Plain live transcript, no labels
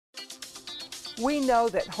We know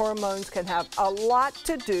that hormones can have a lot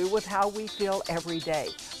to do with how we feel every day.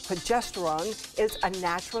 Progesterone is a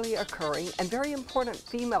naturally occurring and very important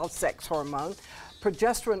female sex hormone.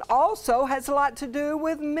 Progesterone also has a lot to do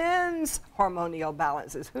with men's hormonal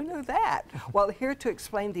balances. Who knew that? Well, here to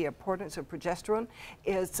explain the importance of progesterone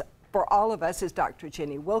is, for all of us, is Dr.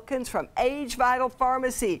 Jenny Wilkins from AgeVital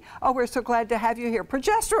Pharmacy. Oh, we're so glad to have you here.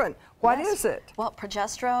 Progesterone, what is it? Well,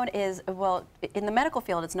 progesterone is, well, in the medical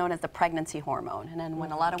field, it's known as the pregnancy hormone. And then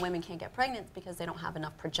when a lot of women can't get pregnant, it's because they don't have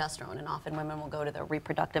enough progesterone. And often women will go to their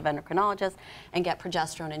reproductive endocrinologist and get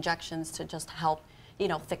progesterone injections to just help, you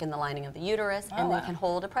know, thicken the lining of the uterus, and they can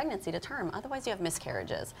hold a pregnancy to term. Otherwise, you have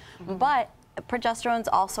miscarriages. But progesterone's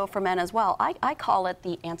also for men as well. I call it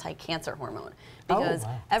the anti-cancer hormone because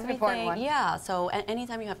everything, so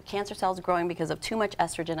anytime you have cancer cells growing because of too much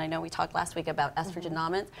estrogen, I know we talked last week about estrogen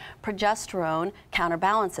dominance, progesterone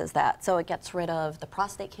counterbalances that. So it gets rid of the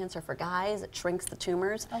prostate cancer for guys, it shrinks the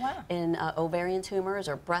tumors in ovarian tumors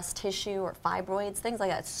or breast tissue or fibroids, things like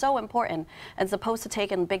that. It's so important. As opposed to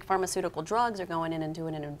taking big pharmaceutical drugs or going in and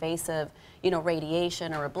doing an invasive, you know,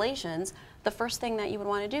 radiation or ablations, the first thing that you would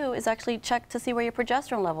want to do is actually check to see where your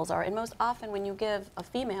progesterone levels are. And most often when you give a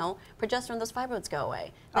female progesterone, those fibroids go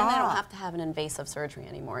away. Then they don't have to have an invasive surgery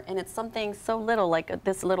anymore. And it's something so little, like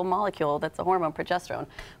this little molecule that's a hormone, progesterone.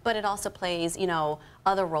 But it also plays, you know,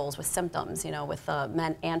 other roles with symptoms, you know, with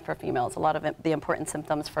men and for females. A lot of the important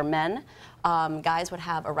symptoms for men. Guys would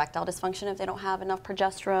have erectile dysfunction if they don't have enough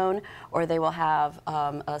progesterone, or they will have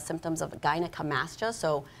symptoms of gynecomastia,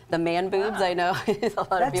 so the man boobs, I know, a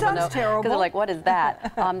lot of people know. Because they're like, what is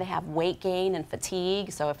that? They have weight gain and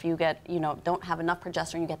fatigue, so if you get, you know, don't have enough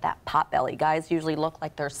progesterone, you get that pot belly. Guys usually look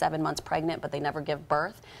like they're 7 months pregnant, but they never give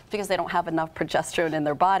birth because they don't have enough progesterone in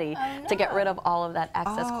their body to get rid of all of that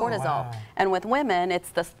excess cortisol. And with women, it's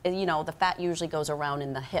the, you know, the fat usually goes around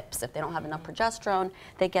in the hips. If they don't have enough progesterone,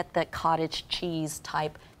 they get the cottage cheese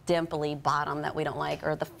type dimply bottom that we don't like,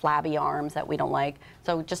 or the flabby arms that we don't like.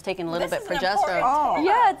 So just taking a little bit progesterone.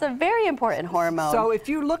 Yeah, it's a very important hormone. So if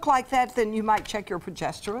you look like that, then you might check your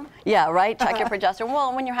progesterone? Yeah, right, check your progesterone.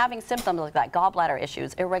 Well, when you're having symptoms like that, gallbladder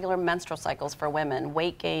issues, irregular menstrual cycles for women,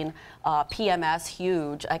 weight gain, PMS,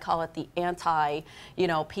 huge. I call it the anti, you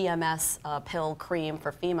know, PMS pill cream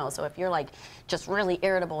for females. So if you're like just really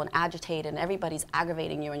irritable and agitated and everybody's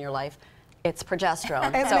aggravating you in your life, it's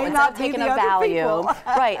progesterone. So instead of taking a Valium,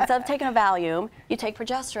 instead of taking a Valium, you take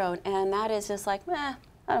progesterone, and that is just like, meh,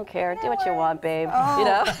 I don't care. Do what you want, babe. You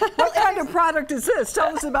know. What kind of product is this?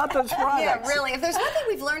 Tell us about those products. Yeah, really. If there's one thing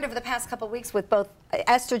we've learned over the past couple of weeks with both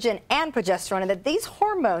estrogen and progesterone, and that these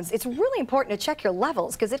hormones, it's really important to check your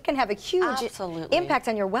levels because it can have a huge impact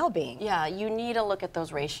on your well-being. Yeah, you need to look at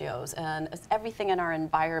those ratios, and everything in our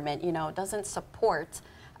environment, you know, doesn't support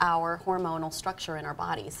our hormonal structure in our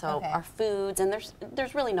body. So our foods, and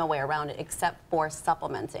there's really no way around it except for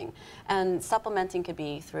supplementing. And supplementing could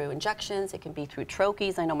be through injections, it can be through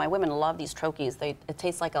troches. I know my women love these troches. It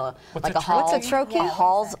tastes like a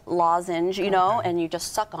Hall's lozenge, you know, and you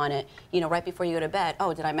just suck on it, you know, right before you go to bed.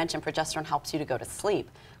 Oh, did I mention progesterone helps you to go to sleep?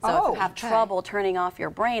 So if you have trouble turning off your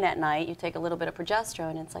brain at night, you take a little bit of progesterone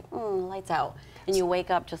and it's like, lights out. And you wake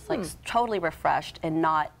up just like totally refreshed and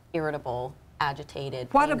not irritable, agitated.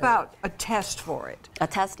 What about a test for it? A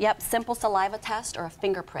test, yep, simple saliva test or a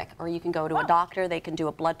finger prick, or you can go to a doctor, they can do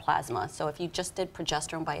a blood plasma. So if you just did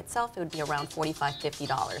progesterone by itself, it would be around $45,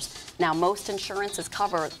 $50. Now most insurances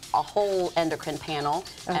cover a whole endocrine panel,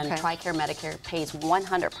 and TRICARE Medicare pays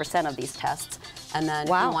 100% of these tests. And then if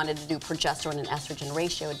you wanted to do progesterone and estrogen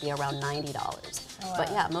ratio, it would be around $90.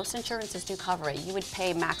 But yeah, most insurances do cover it. You would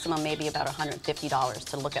pay maximum maybe about $150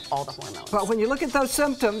 to look at all the hormones. But when you look at those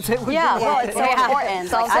symptoms, it would be well, it's so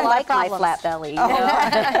important. Like, I like my flat belly. You know?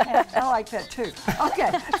 I like that too.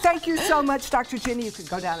 Okay, thank you so much, Dr. Jenny. You can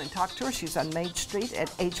go down and talk to her. She's on Main Street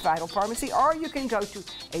at AgeVital Pharmacy, or you can go to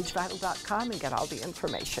agevital.com and get all the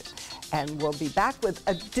information. And we'll be back with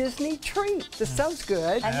a Disney treat. This sounds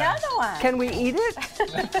good. Another one. Can we eat it?